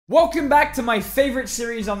Welcome back to my favorite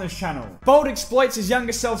series on this channel. Bolt exploits his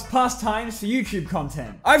younger self's pastimes for YouTube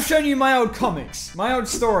content. I've shown you my old comics, my old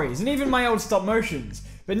stories, and even my old stop motions.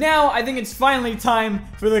 But now I think it's finally time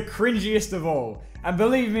for the cringiest of all. And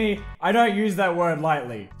believe me, I don't use that word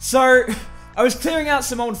lightly. So, I was clearing out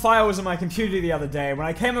some old files on my computer the other day when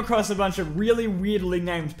I came across a bunch of really weirdly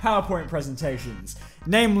named PowerPoint presentations.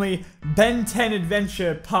 Namely, Ben 10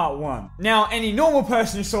 Adventure Part 1. Now, any normal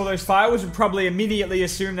person who saw those files would probably immediately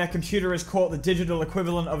assume their computer has caught the digital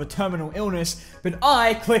equivalent of a terminal illness, but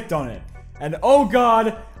I clicked on it. And oh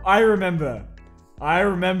god, I remember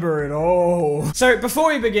it all. So, before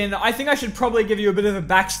we begin, I think I should probably give you a bit of a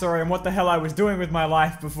backstory on what the hell I was doing with my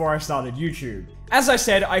life before I started YouTube. As I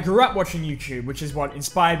said, I grew up watching YouTube, which is what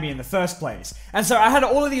inspired me in the first place. And so I had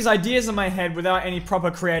all of these ideas in my head without any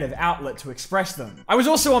proper creative outlet to express them. I was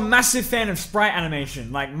also a massive fan of sprite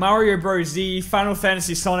animation, like Mario Bros. Z, Final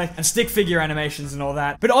Fantasy Sonic, and stick figure animations and all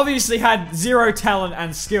that, but obviously had zero talent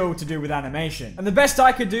and skill to do with animation. And the best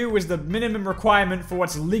I could do was the minimum requirement for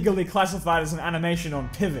what's legally classified as an animation on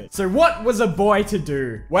Pivot. So what was a boy to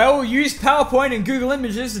do? Well, use PowerPoint and Google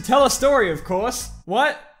Images to tell a story, of course.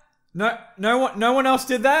 What? No one else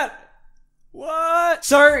did that? What?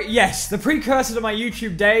 So, yes, the precursor to my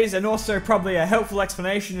YouTube days, and also probably a helpful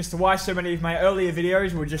explanation as to why so many of my earlier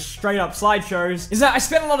videos were just straight up slideshows, is that I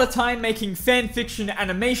spent a lot of time making fanfiction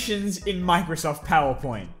animations in Microsoft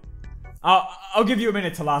PowerPoint. I'll give you a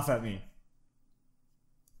minute to laugh at me.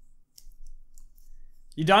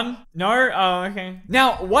 You done? No? Oh, okay.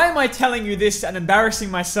 Now, why am I telling you this and embarrassing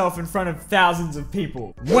myself in front of thousands of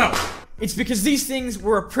people? Well, it's because these things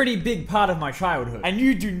were a pretty big part of my childhood, and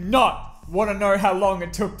you do not want to know how long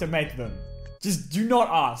it took to make them. Just do not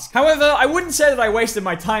ask. However, I wouldn't say that I wasted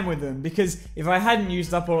my time with them, because if I hadn't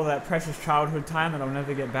used up all of that precious childhood time that I'll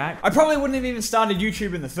never get back, I probably wouldn't have even started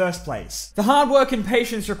YouTube in the first place. The hard work and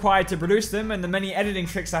patience required to produce them, and the many editing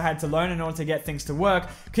tricks I had to learn in order to get things to work,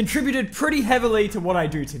 contributed pretty heavily to what I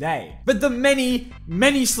do today. But the many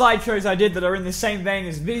slideshows I did that are in the same vein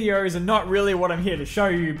as videos are not really what I'm here to show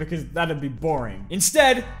you, because that'd be boring.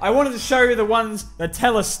 Instead, I wanted to show you the ones that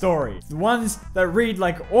tell a story. The ones that read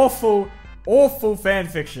like awful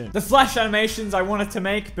fanfiction. The flash animations I wanted to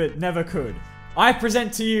make but never could. I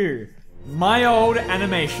present to you my old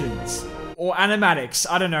animations. Or animatics.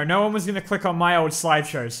 I don't know. No one was gonna click on my old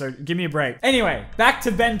slideshow, so give me a break. Anyway, back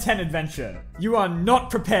to Ben 10 Adventure. You are not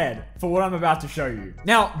prepared for what I'm about to show you.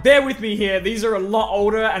 Now, bear with me here. These are a lot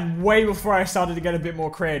older and way before I started to get a bit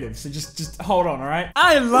more creative. So just hold on, alright?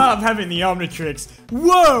 I love having the Omnitrix.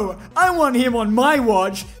 Whoa! I want him on my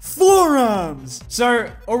watch. Forearms!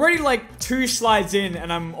 So, already like 2 slides in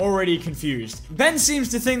and I'm already confused. Ben seems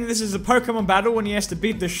to think that this is a Pokemon battle when he has to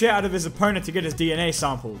beat the shit out of his opponent to get his DNA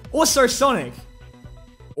sampled. Also Sonic.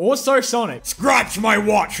 Scratch my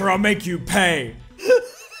watch or I'll make you pay.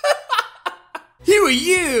 Who are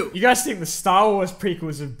you? You guys think the Star Wars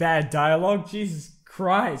prequels have bad dialogue? Jesus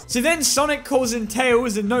Christ. So then Sonic calls in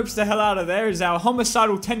Tails and nopes the hell out of there as our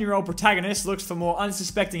homicidal 10-year-old protagonist looks for more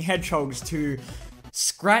unsuspecting hedgehogs to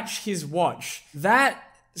scratch his watch. That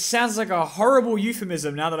sounds like a horrible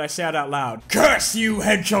euphemism now that I say it out loud. Curse you,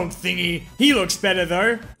 hedgehog thingy. He looks better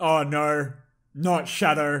though. Oh no. Not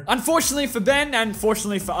Shadow. Unfortunately for Ben, and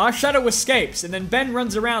fortunately for us, Shadow escapes, and then Ben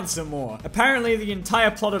runs around some more. Apparently, the entire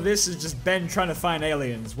plot of this is just Ben trying to find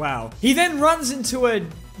aliens. Wow. He then runs into a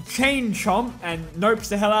chain chomp and nopes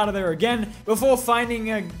the hell out of there again before finding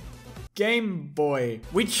a Game Boy,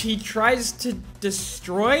 which he tries to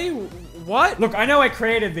destroy? What? Look, I know I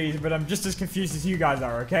created these, but I'm just as confused as you guys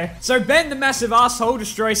are, okay? So Ben, the massive asshole,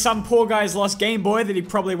 destroys some poor guy's lost Game Boy that he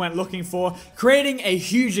probably went looking for, creating a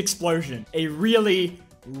huge explosion. A really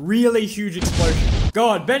huge explosion.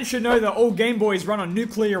 God, Ben should know that all Game Boys run on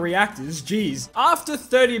nuclear reactors, jeez. After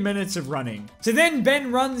 30 minutes of running. So then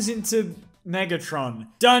Ben runs into Megatron.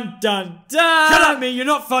 Dun dun dun! Shut up, me, you're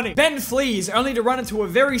not funny! Ben flees, only to run into a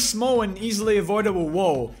very small and easily avoidable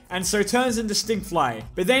wall, and so turns into Stinkfly.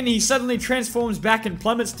 But then he suddenly transforms back and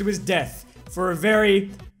plummets to his death. For a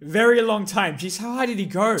very long time. Jeez, how high did he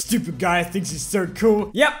go? Stupid guy thinks he's so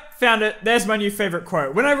cool. Yep, found it. There's my new favorite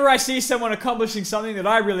quote. Whenever I see someone accomplishing something that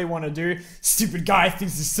I really want to do, stupid guy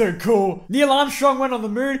thinks he's so cool. Neil Armstrong went on the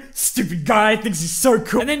moon, stupid guy thinks he's so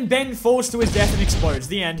cool. And then Ben falls to his death and explodes.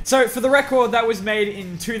 The end. So, for the record, that was made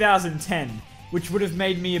in 2010, which would have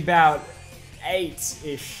made me about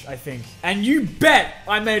 8-ish, I think. And you bet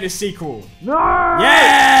I made a sequel. No!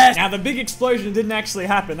 Yes! Now, the big explosion didn't actually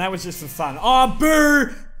happen. That was just for fun. Oh,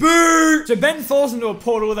 boo! Boo! So Ben falls into a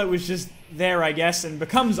portal that was just there, I guess, and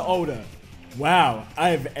becomes older. Wow,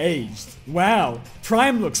 I've aged. Wow,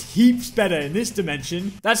 Prime looks heaps better in this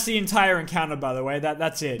dimension. That's the entire encounter, by the way.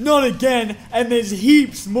 That's it. Not again, and there's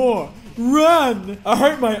heaps more. Run! I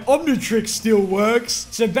hope my Omnitrix still works.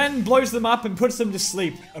 So Ben blows them up and puts them to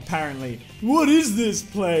sleep, apparently. What is this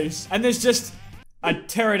place? And there's just a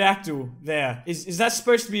pterodactyl there. Is that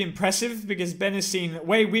supposed to be impressive? Because Ben has seen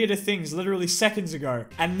way weirder things literally seconds ago.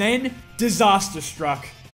 And then disaster struck.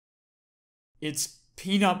 It's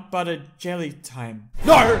peanut butter jelly time.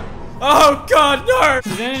 No! Oh god, no!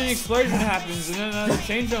 So then an explosion happens, and then another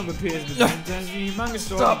change jump appears, but then turns into a humongous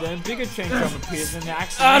storm, then a bigger change jump appears, and the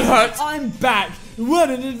accident hurts. I'm back! What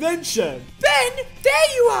an adventure! Ben,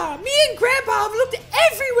 there you are! Me and Grandpa have looked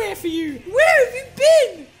everywhere for you! Where have you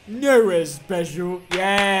been? Nowhere special.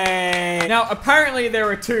 Yay! Now, apparently there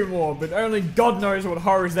are 2 more, but only God knows what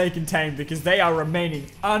horrors they contain because they are remaining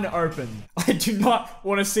unopened. I do not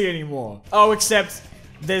want to see any more. Oh, except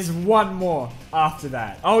there's 1 more after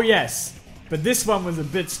that. Oh, yes. But this one was a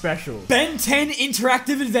bit special. Ben 10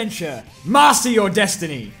 Interactive Adventure. Master your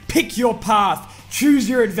destiny. Pick your path. Choose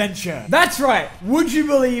your adventure. That's right. Would you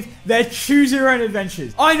believe they're choose your own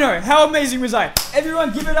adventures? I know. How amazing was I?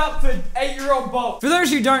 Everyone give it up for 8-year-old Bolt. For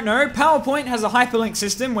those who don't know, PowerPoint has a hyperlink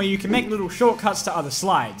system where you can make little shortcuts to other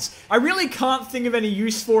slides. I really can't think of any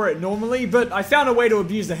use for it normally, but I found a way to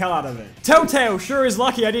abuse the hell out of it. Telltale sure is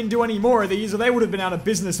lucky I didn't do any more of these or they would have been out of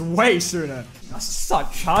business way sooner. I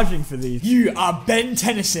start charging for these. You are Ben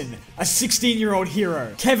Tennyson, a 16-year-old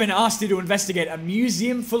hero. Kevin asked you to investigate a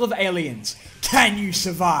museum full of aliens. Can you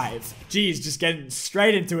survive? Geez, just getting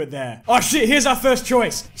straight into it there. Oh shit, here's our first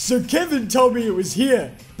choice. So Kevin told me it was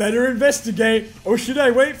here. Better investigate, or should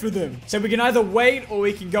I wait for them? So we can either wait, or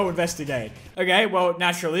we can go investigate. Okay, well,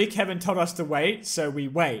 naturally, Kevin told us to wait, so we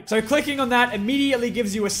wait. So clicking on that immediately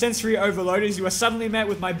gives you a sensory overload as you are suddenly met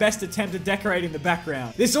with my best attempt at decorating the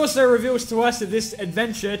background. This also reveals to us that this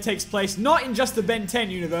adventure takes place not in just the Ben 10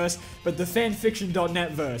 universe, but the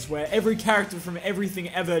fanfiction.net verse, where every character from everything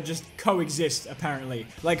ever just coexists, apparently.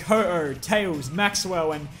 Like Ho-Oh, Tails,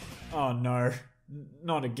 Maxwell, and... oh no.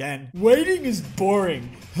 Not again. Waiting is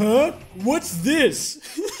boring. Huh? What's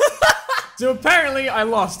this? So apparently I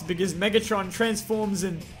lost because Megatron transforms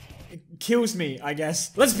and kills me, I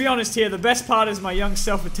guess. Let's be honest here, the best part is my young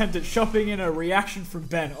self attempt at shopping and a reaction from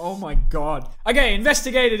Ben. Oh my god. Okay,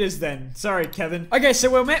 investigate it is then. Sorry, Kevin. Okay, so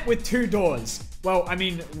we're met with 2 doors. Well, I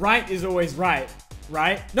mean, right is always right.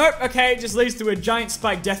 Right? Nope, okay, it just leads to a giant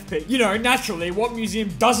spiked death pit. You know, naturally, what museum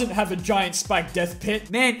doesn't have a giant spiked death pit?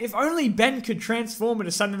 Man, if only Ben could transform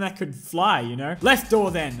into something that could fly, you know? Left door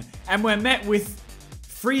then, and we're met with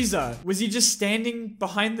Frieza. Was he just standing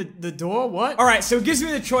behind the door? What? Alright, so it gives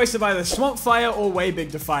me the choice of either Swamp Fire or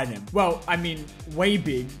Way-Big to fight him. Well, I mean,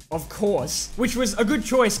 Way-Big, of course. Which was a good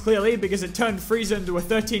choice, clearly, because it turned Frieza into a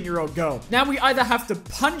 13-year-old girl. Now we either have to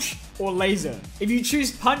punch or laser. If you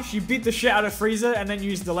choose punch, you beat the shit out of Frieza and then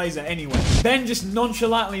use the laser anyway. Ben just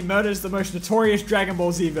nonchalantly murders the most notorious Dragon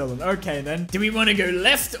Ball Z villain. Okay, then. Do we want to go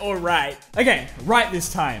left or right? Okay, right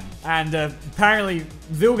this time. And apparently,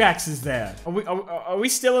 Vilgax is there. Are we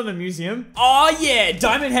still in a museum? Oh yeah,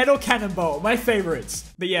 Diamond Head or Cannonbolt, my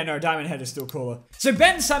favorites. But yeah, no, Diamond Head is still cooler. So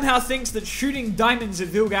Ben somehow thinks that shooting diamonds at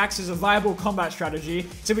Vilgax is a viable combat strategy,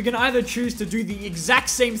 so we can either choose to do the exact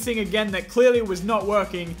same thing again that clearly was not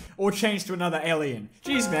working, or change to another alien.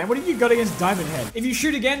 Jeez man, what have you got against Diamond Head? If you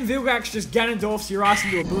shoot again, Vilgax just Ganondorfs your ass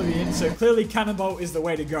into oblivion, so clearly Cannonbolt is the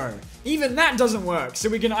way to go. Even that doesn't work, so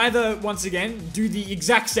we can either, once again, do the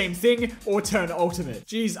exact same thing, or turn ultimate.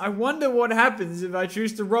 Jeez, I wonder what happens if I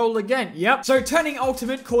choose to roll again. Yep. So turning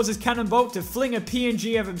ultimate causes Cannonbolt to fling a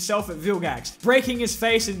PNG of himself at Vilgax, breaking his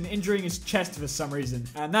face and injuring his chest for some reason.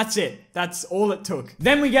 And that's it. That's all it took.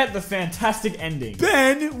 Then we get the fantastic ending.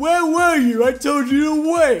 Ben, where were you? I told you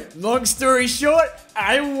to wait. Long story short,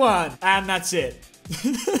 I won. And that's it.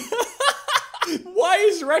 Why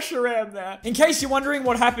is Reshiram there? In case you're wondering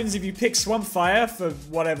what happens if you pick Swamp Fire for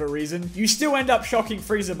whatever reason, you still end up shocking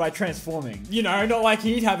Frieza by transforming. You know, not like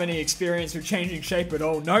he'd have any experience with changing shape at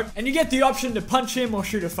all, nope. And you get the option to punch him or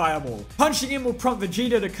shoot a fireball. Punching him will prompt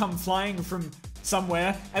Vegeta to come flying from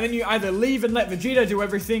somewhere, and then you either leave and let Vegeta do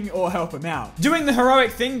everything or help him out. Doing the heroic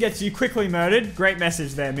thing gets you quickly murdered. Great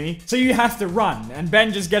message there, me. So you have to run, and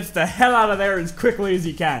Ben just gets the hell out of there as quickly as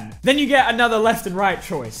he can. Then you get another left and right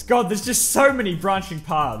choice. God, there's just so many branching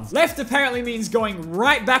paths. Left apparently means going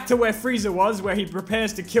right back to where Frieza was, where he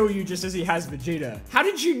prepares to kill you just as he has Vegeta. How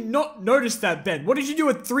did you not notice that, Ben? What did you do,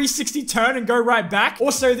 a 360 turn and go right back?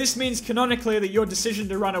 Also, this means canonically that your decision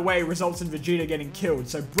to run away results in Vegeta getting killed.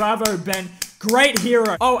 So bravo, Ben. Great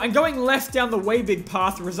hero. Oh, and going left down the Way-Big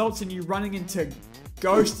path results in you running into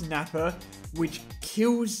Ghost Napper, which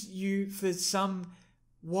kills you for some...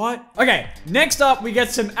 What? Okay, next up we get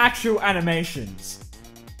some actual animations.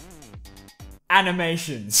 I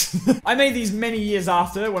made these many years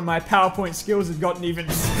after, when my PowerPoint skills had gotten even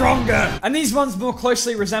stronger. And these ones more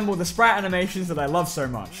closely resemble the sprite animations that I love so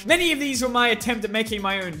much. Many of these were my attempt at making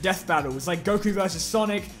my own death battles, like Goku vs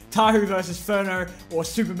Sonic, Tahu vs Furno, or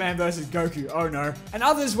Superman vs Goku, oh no. And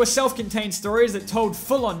others were self-contained stories that told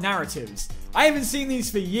full-on narratives. I haven't seen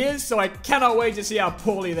these for years, so I cannot wait to see how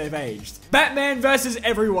poorly they've aged. Batman versus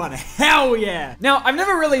everyone, hell yeah! Now, I've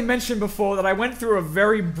never really mentioned before that I went through a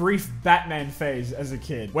very brief Batman phase as a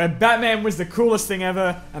kid, where Batman was the coolest thing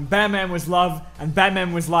ever, and Batman was love, and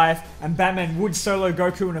Batman was life, and Batman would solo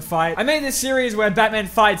Goku in a fight. I made this series where Batman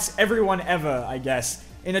fights everyone ever, I guess,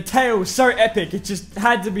 in a tale so epic it just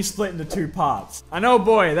had to be split into 2 parts. And oh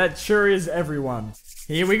boy, that sure is everyone.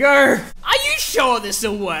 Here we go! Are you sure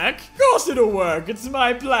this'll work? Of course it'll work, it's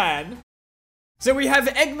my plan. So we have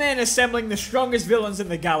Eggman assembling the strongest villains in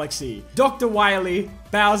the galaxy. Dr. Wily,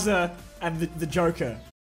 Bowser, and the Joker.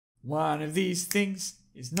 One of these things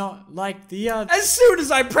is not like the other. As soon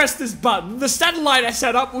as I press this button, the satellite I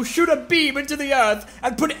set up will shoot a beam into the Earth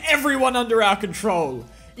and put everyone under our control.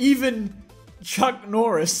 Even Chuck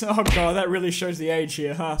Norris. Oh god, that really shows the age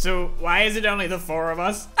here, huh? So, why is it only the 4 of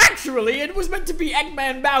us? Actually, it was meant to be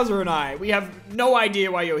Eggman, Bowser, and I. We have no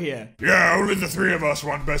idea why you're here. Yeah, only the 3 of us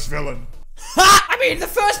want best villain. Ha! I mean, the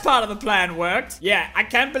first part of the plan worked. Yeah, I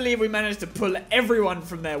can't believe we managed to pull everyone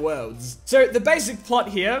from their worlds. So, the basic plot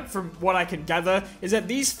here, from what I can gather, is that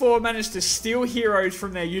these 4 managed to steal heroes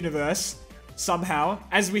from their universe, somehow,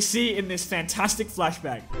 as we see in this fantastic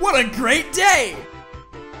flashback. What a great day!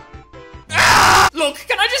 Ah! Look,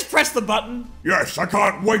 can I just press the button? Yes, I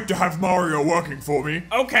can't wait to have Mario working for me.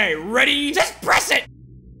 Okay, ready? Just press it!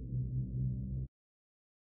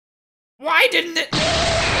 Why didn't it?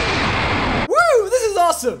 Woo! This is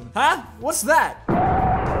awesome! Huh? What's that?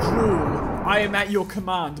 Cool. I am at your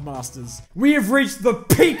command, masters. We have reached the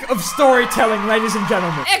peak of storytelling, ladies and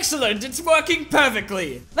gentlemen. Excellent, it's working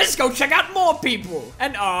perfectly. Let's go check out more people.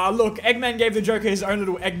 And look, Eggman gave the Joker his own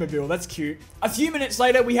little Eggmobile, that's cute. A few minutes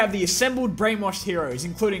later, we have the assembled brainwashed heroes,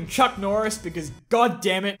 including Chuck Norris, because god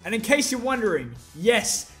damn it. And in case you're wondering,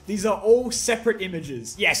 yes, these are all separate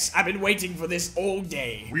images. Yes, I've been waiting for this all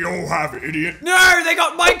day. We all have it, idiot. No, they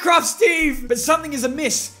got Minecraft Steve! But something is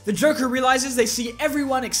amiss. The Joker realizes they see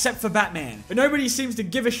everyone except for Batman. But nobody seems to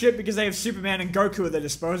give a shit because they have Superman and Goku at their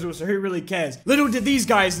disposal, so who really cares? Little did these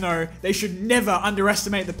guys know, they should never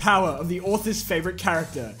underestimate the power of the author's favorite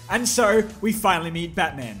character. And so, we finally meet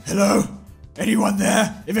Batman. Hello? Anyone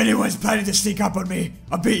there? If anyone's planning to sneak up on me,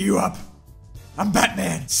 I'll beat you up. I'm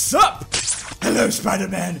Batman. Sup? Hello,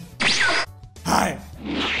 Spider-Man. Hi.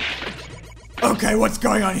 Okay, what's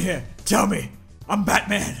going on here? Tell me. I'm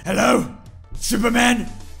Batman. Hello? Superman?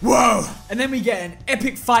 Whoa! And then we get an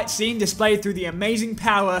epic fight scene displayed through the amazing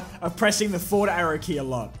power of pressing the forward arrow key a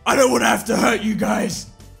lot. I don't want to have to hurt you guys.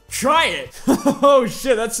 Try it! Oh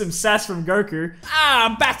shit, that's some sass from Goku.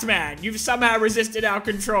 Ah, Batman, you've somehow resisted our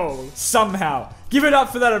control. Somehow. Give it up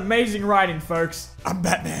for that amazing writing, folks. I'm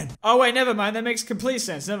Batman. Oh wait, never mind, that makes complete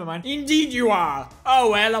sense, never mind. Indeed you are.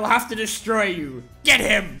 Oh well, I'll have to destroy you. Get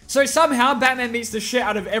him! So somehow, Batman beats the shit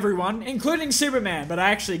out of everyone, including Superman, but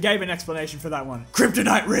I actually gave an explanation for that one.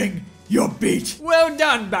 Kryptonite ring, you're beat. Well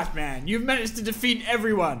done, Batman. You've managed to defeat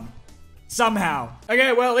everyone. Somehow.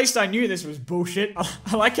 Okay, well, at least I knew this was bullshit.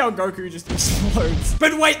 I like how Goku just explodes.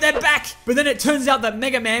 But wait, they're back! But then it turns out that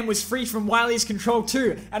Mega Man was free from Wily's control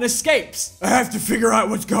too, and escapes. I have to figure out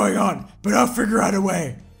what's going on, but I'll figure out a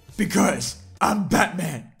way. Because I'm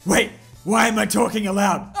Batman. Wait, why am I talking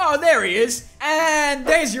aloud? Oh, there he is. And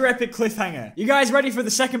there's your epic cliffhanger. You guys ready for the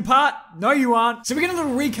second part? No, you aren't. So we get a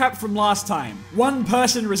little recap from last time. One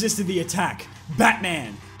person resisted the attack.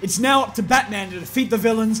 Batman. It's now up to Batman to defeat the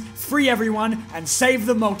villains, free everyone, and save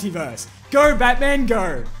the multiverse. Go, Batman,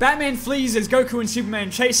 go! Batman flees as Goku and Superman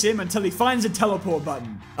chase him until he finds a teleport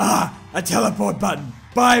button. Ah, a teleport button.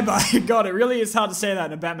 Bye-bye. God, it really is hard to say that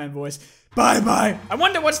in a Batman voice. Bye-bye. I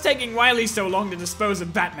wonder what's taking Wily so long to dispose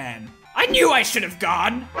of Batman. I knew I should have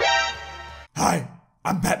gone. Hi,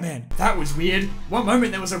 I'm Batman. That was weird. One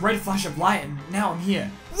moment there was a red flash of light and now I'm here.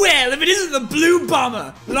 Well, if it isn't the Blue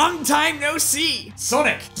Bomber! Long time no see!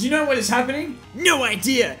 Sonic, do you know what is happening? No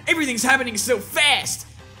idea! Everything's happening so fast!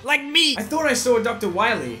 Like me! I thought I saw Dr.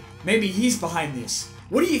 Wily. Maybe he's behind this.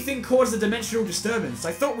 What do you think caused the dimensional disturbance?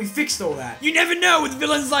 I thought we fixed all that. You never know with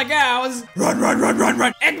villains like ours. Run, run, run, run,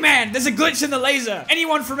 run. Eggman, there's a glitch in the laser.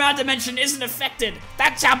 Anyone from our dimension isn't affected.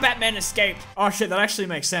 That's how Batman escaped. Oh shit, that actually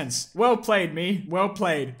makes sense. Well played, me. Well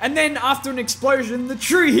played. And then after an explosion, the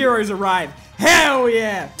true heroes arrive. Hell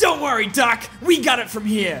yeah! Don't worry, Doc. We got it from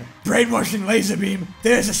here. Brainwashing laser beam.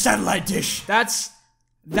 There's a satellite dish. That's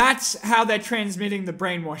how they're transmitting the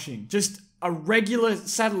brainwashing. Just a regular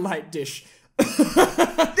satellite dish.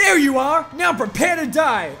 There you are! Now prepare to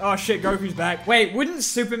die! Oh shit, Goku's back. Wait, wouldn't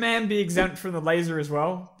Superman be exempt from the laser as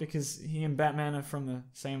well? Because he and Batman are from the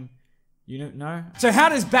same unit? No? So how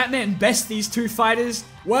does Batman best these two fighters?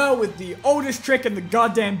 Well, with the oldest trick in the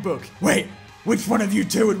goddamn book. Wait, which one of you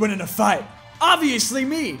two would win in a fight? Obviously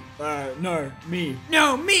me! No, me.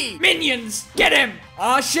 No, me! Minions! Get him!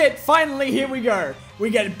 Oh shit, finally here we go.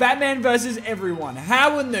 We get Batman versus everyone.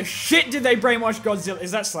 How in the shit did they brainwash Godzilla?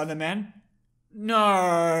 Is that Slender Man?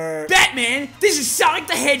 No. Batman, this is Sonic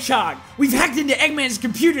the Hedgehog. We've hacked into Eggman's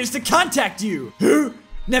computers to contact you. Who?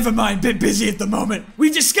 Never mind, bit busy at the moment.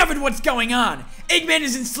 We've discovered what's going on. Eggman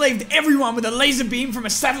has enslaved everyone with a laser beam from a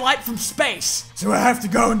satellite from space. So I have to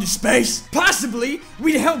go into space? Possibly.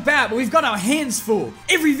 We'd help out, but we've got our hands full.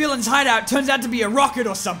 Every villain's hideout turns out to be a rocket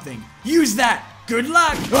or something. Use that. Good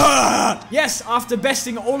luck! Ah! Yes, after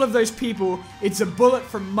besting all of those people, it's a bullet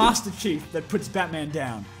from Master Chief that puts Batman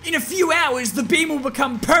down. In a few hours, the beam will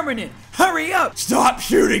become permanent. Hurry up! Stop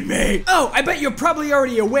shooting me! Oh, I bet you're probably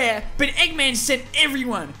already aware, but Eggman sent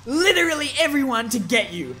everyone, literally everyone, to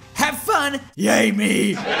get you. Have fun! Yay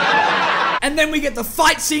me! And then we get the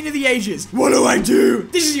fight scene of the ages. What do I do?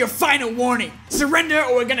 This is your final warning. Surrender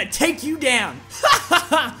or we're gonna take you down. Ha ha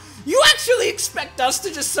ha! You actually expect us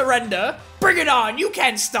to just surrender? Bring it on, you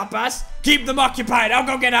can't stop us. Keep them occupied, I'll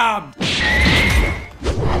go get armed.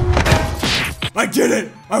 I did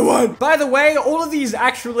it! I won! By the way, all of these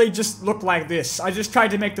actually just look like this. I just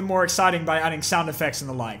tried to make them more exciting by adding sound effects and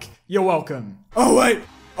the like. You're welcome. Oh wait,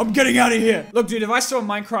 I'm getting out of here. Look dude, if I saw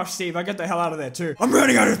Minecraft Steve, I'd get the hell out of there too. I'm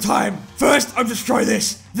running out of time. First, I'll destroy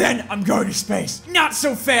this. Then, I'm going to space. Not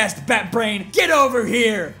so fast, Batbrain. Get over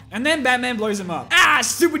here. And then Batman blows him up. Ah,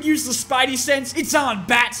 stupid useless Spidey sense. It's on,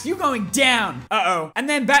 Bats. You're going down. Uh-oh. And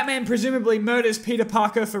then Batman presumably murders Peter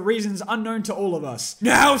Parker for reasons unknown to all of us.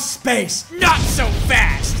 Now space. Not so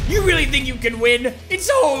fast. You really think you can win? It's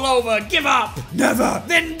all over. Give up. Never.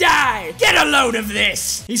 Then die. Get a load of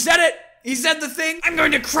this. He said it. He said the thing. I'm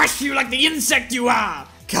going to crush you like the insect you are.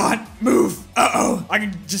 Can't move. Uh-oh. I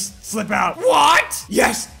can just slip out. What?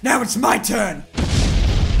 Yes, now it's my turn.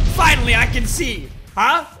 Finally, I can see.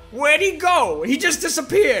 Huh? Where'd he go? He just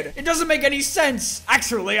disappeared. It doesn't make any sense.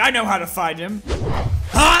 Actually, I know how to find him.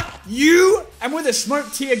 Huh? You? And with a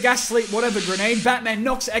smoke, tear, gas, sleep, whatever grenade, Batman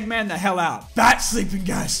knocks Eggman the hell out. Bat sleeping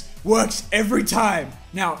gas. Works every time.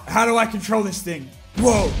 Now, how do I control this thing?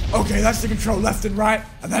 Whoa, okay, that's to control left and right,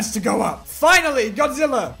 and that's to go up. Finally,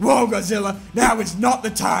 Godzilla! Whoa, Godzilla, now is not the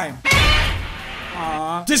time.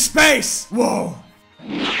 To space! Whoa.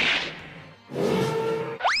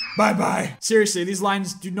 Bye-bye. Seriously, these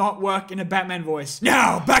lines do not work in a Batman voice.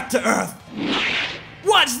 Now, back to Earth.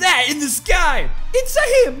 What's that in the sky? It's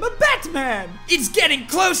a him, a Batman! It's getting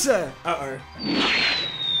closer! Uh-oh.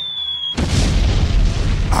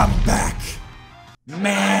 I'm back.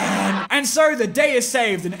 Man. And so the day is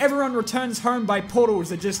saved and everyone returns home by portals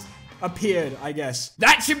that just appeared, I guess.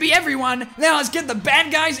 That should be everyone. Now let's get the bad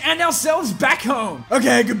guys and ourselves back home.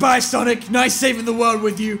 Okay, goodbye, Sonic. Nice saving the world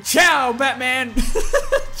with you. Ciao, Batman.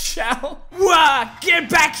 Ciao. Wah, get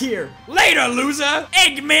back here. Later, loser.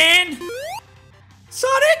 Eggman.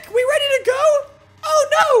 Sonic, we ready to go? Oh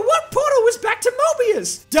no, what portal was back to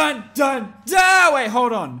Mobius? Dun, dun, dun. Wait,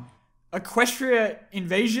 hold on. Equestria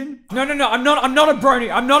Invasion? No, I'm not a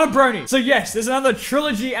brony. So yes, there's another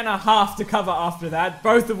trilogy and a half to cover after that,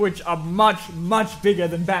 both of which are much bigger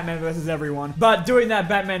than Batman vs. Everyone. But doing that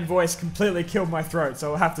Batman voice completely killed my throat,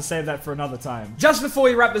 so I'll have to save that for another time. Just before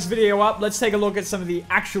we wrap this video up, let's take a look at some of the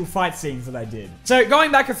actual fight scenes that I did. So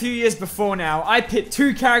going back a few years before now, I pit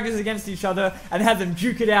two characters against each other and had them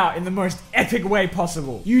duke it out in the most epic way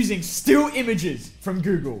possible, using still images from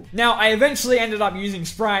Google. Now, I eventually ended up using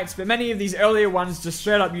sprites, but many of these earlier ones just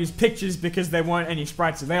straight up used pictures because there weren't any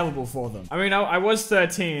sprites available for them. I mean, I was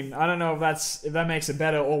 13. I don't know if that makes it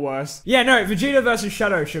better or worse. Yeah, no, Vegeta versus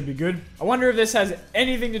Shadow should be good. I wonder if this has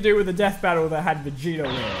anything to do with the death battle that had Vegeta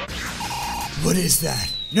win. What is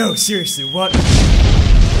that? No, seriously, what?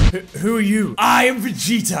 Who are you? I am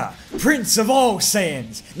Vegeta, Prince of all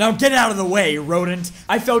Saiyans. Now get out of the way, rodent.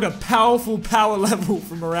 I felt a powerful power level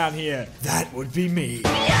from around here. That would be me.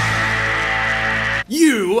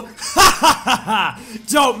 You? Ha ha ha ha!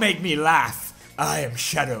 Don't make me laugh. I am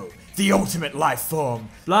Shadow, the ultimate life form.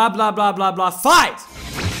 Blah, blah, blah, blah, blah. Fight!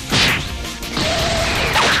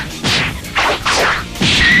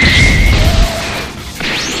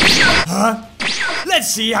 Huh?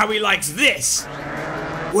 Let's see how he likes this.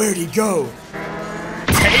 Where'd he go?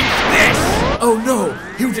 Take this. Oh no,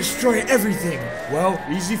 he'll destroy everything. Well,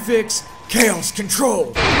 easy fix. Chaos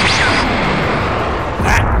control.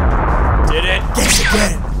 That did it. Guess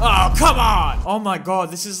again. Oh, come on. Oh my god,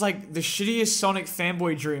 this is like the shittiest Sonic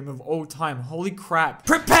fanboy dream of all time. Holy crap.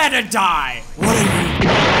 Prepare to die. What are you?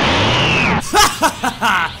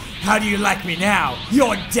 How do you like me now?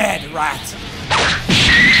 You're dead, rat.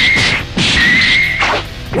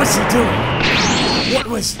 What's he doing? What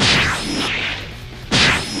was...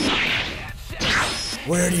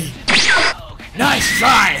 Where'd he... Nice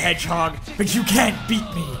try, Hedgehog, but you can't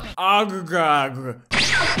beat me. Not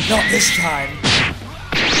this time.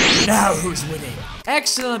 Now who's winning?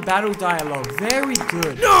 Excellent battle dialogue. Very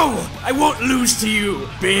good. No, I won't lose to you.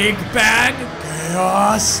 Big Bang.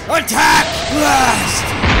 Chaos. Attack. Blast!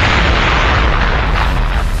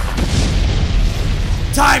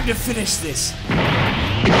 Time to finish this.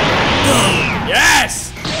 No.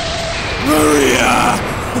 Yes. Maria!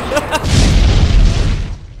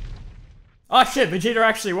 Oh shit, Vegeta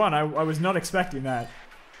actually won. I was not expecting that.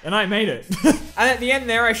 And I made it. And at the end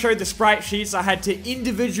there, I showed the sprite sheets I had to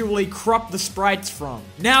individually crop the sprites from.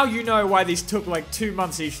 Now you know why these took like 2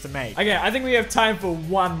 months each to make. Okay, I think we have time for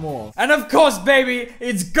one more. And of course, baby,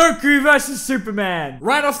 it's Goku versus Superman.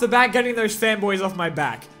 Right off the bat, getting those fanboys off my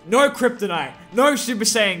back. No kryptonite, no Super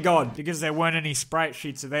Saiyan God, because there weren't any sprite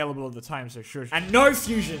sheets available at the time, so shush. And no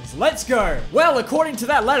fusions, let's go! Well, according to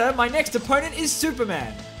that letter, my next opponent is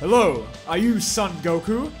Superman. Hello, are you Son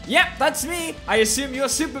Goku? Yep, that's me. I assume you're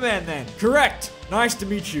Superman then. Correct. Nice to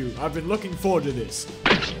meet you. I've been looking forward to this.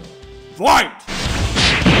 Fight!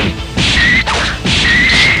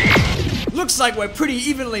 Looks like we're pretty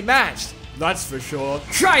evenly matched. That's for sure.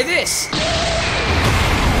 Try this.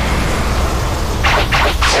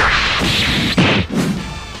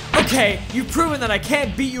 Okay, you've proven that I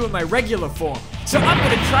can't beat you in my regular form, so I'm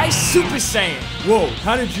gonna try Super Saiyan. Whoa,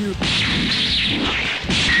 how did you...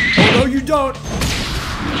 Oh, no, you don't.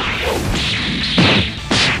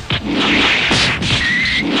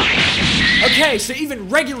 Okay, so even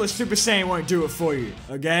regular Super Saiyan won't do it for you.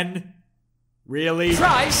 Again? Really?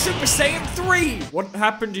 Try Super Saiyan 3. What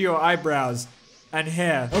happened to your eyebrows and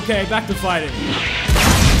hair? Okay, back to fighting.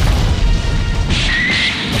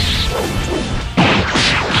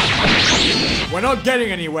 We're not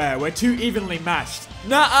getting anywhere. We're too evenly matched.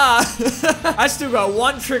 Nuh-uh. I still got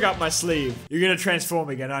one trick up my sleeve. You're gonna transform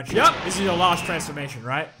again, aren't you? Yup. This is your last transformation,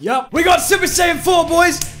 right? Yup. We got Super Saiyan 4,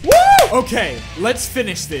 boys. Woo! Okay, let's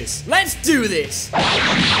finish this. Let's do this.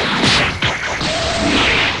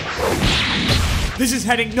 This is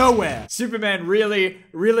heading nowhere. Superman really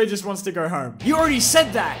just wants to go home. You already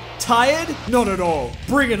said that. Tired? Not at all.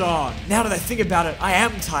 Bring it on. Now that I think about it, I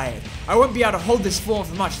am tired. I won't be able to hold this form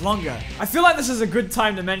for much longer. I feel like this is a good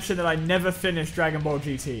time to mention that I never finished Dragon Ball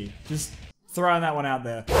GT. Just throwing that one out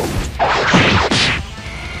there. No,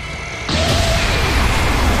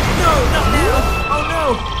 not now. Oh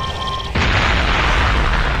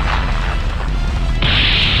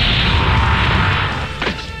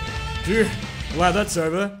no. Phew. Glad that's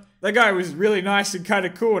over. That guy was really nice and kind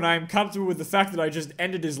of cool, and I am comfortable with the fact that I just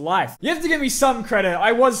ended his life. You have to give me some credit.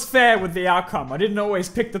 I was fair with the outcome. I didn't always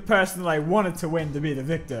pick the person that I wanted to win to be the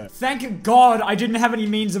victor. Thank God I didn't have any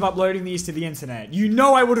means of uploading these to the internet. You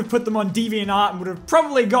know I would have put them on DeviantArt and would have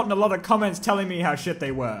probably gotten a lot of comments telling me how shit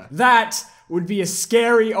they were. That would be a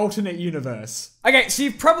scary alternate universe. Okay, so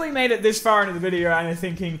you've probably made it this far into the video and you're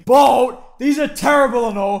thinking, Bolt, these are terrible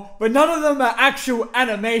and all, but none of them are actual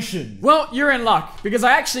animation. Well, you're in luck, because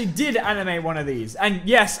I actually did animate one of these. And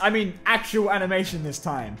yes, I mean actual animation this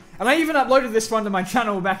time. And I even uploaded this one to my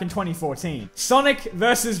channel back in 2014. Sonic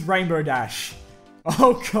versus Rainbow Dash.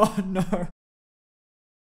 Oh god, no.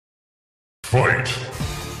 Fight!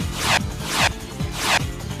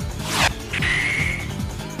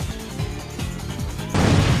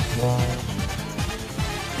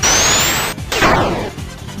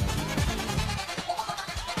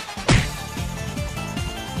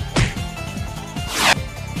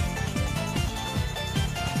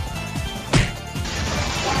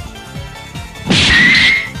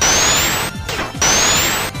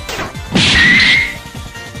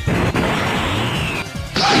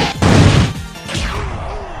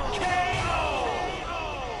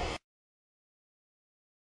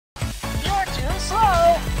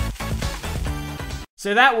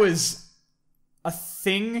 So that was a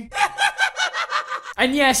thing.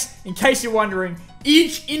 And yes, in case you're wondering,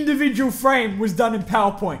 each individual frame was done in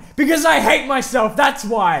PowerPoint. Because I hate myself, that's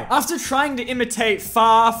why. After trying to imitate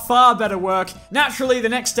far, far better work, naturally the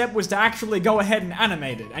next step was to actually go ahead and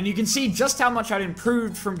animate it. And you can see just how much I'd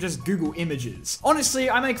improved from just Google Images. Honestly,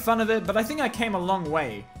 I make fun of it, but I think I came a long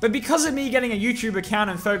way. But because of me getting a YouTube account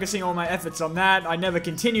and focusing all my efforts on that, I never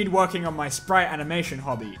continued working on my sprite animation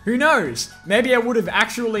hobby. Who knows? Maybe I would have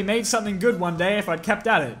actually made something good one day if I'd kept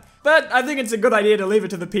at it. But I think it's a good idea to leave it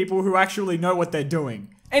to the people who actually know what they're doing.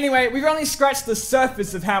 Anyway, we've only scratched the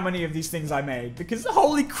surface of how many of these things I made, because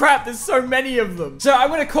holy crap, there's so many of them. So I'm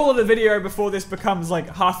gonna call it a video before this becomes like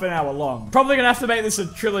half an hour long. Probably gonna have to make this a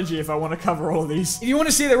trilogy if I want to cover all of these. If you want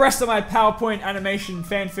to see the rest of my PowerPoint animation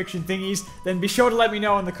fanfiction thingies, then be sure to let me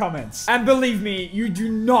know in the comments. And believe me, you do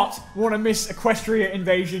not want to miss Equestria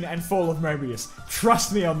Invasion and Fall of Mobius.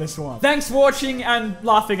 Trust me on this one. Thanks for watching and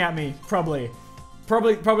laughing at me, probably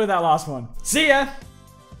that last one. See ya!